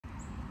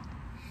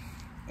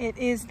It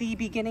is the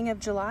beginning of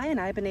July and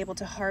I've been able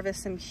to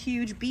harvest some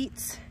huge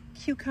beets,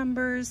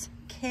 cucumbers,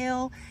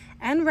 kale,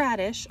 and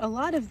radish. A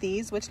lot of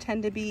these, which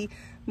tend to be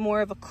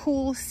more of a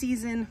cool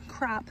season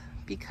crop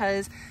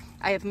because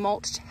I have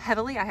mulched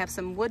heavily. I have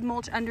some wood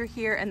mulch under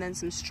here and then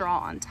some straw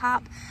on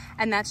top.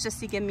 And that's just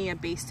to give me a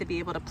base to be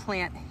able to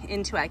plant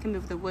into. I can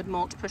move the wood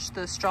mulch, push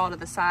the straw to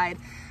the side.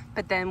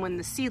 But then when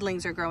the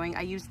seedlings are growing,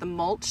 I use the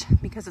mulch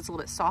because it's a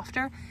little bit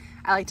softer.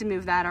 I like to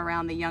move that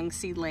around the young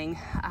seedling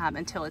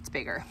until it's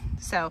bigger.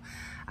 So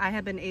I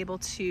have been able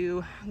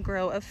to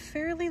grow a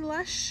fairly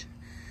lush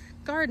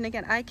garden.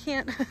 Again, I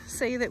can't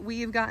say that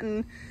we've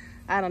gotten,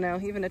 I don't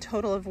know, even a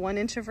total of 1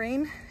 inch of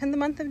rain in the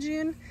month of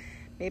June.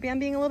 Maybe I'm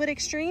being a little bit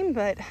extreme,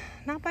 but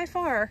not by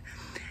far.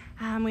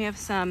 We have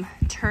some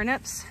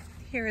turnips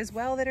here as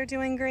well that are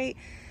doing great.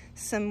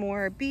 Some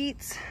more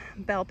beets,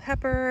 bell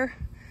pepper,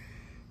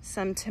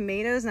 some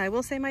tomatoes. And I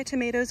will say my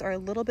tomatoes are a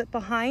little bit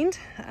behind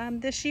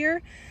this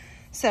year.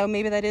 So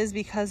maybe that is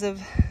because of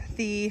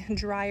the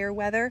drier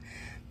weather,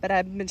 but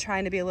I've been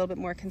trying to be a little bit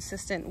more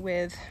consistent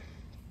with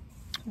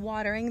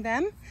watering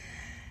them.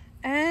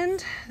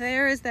 And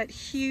there is that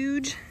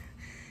huge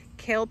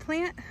kale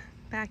plant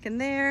back in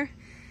there.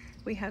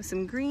 We have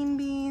some green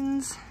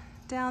beans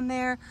down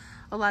there.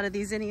 A lot of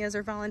these zinnias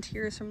are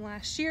volunteers from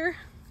last year.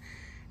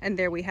 And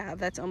there we have,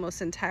 that's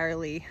almost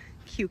entirely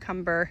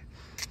cucumber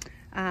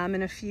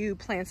and a few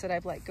plants that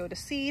I've let go to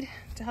seed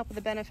to help with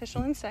the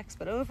beneficial insects.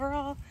 But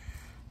overall,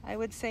 I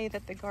would say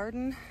that the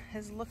garden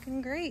is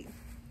looking great.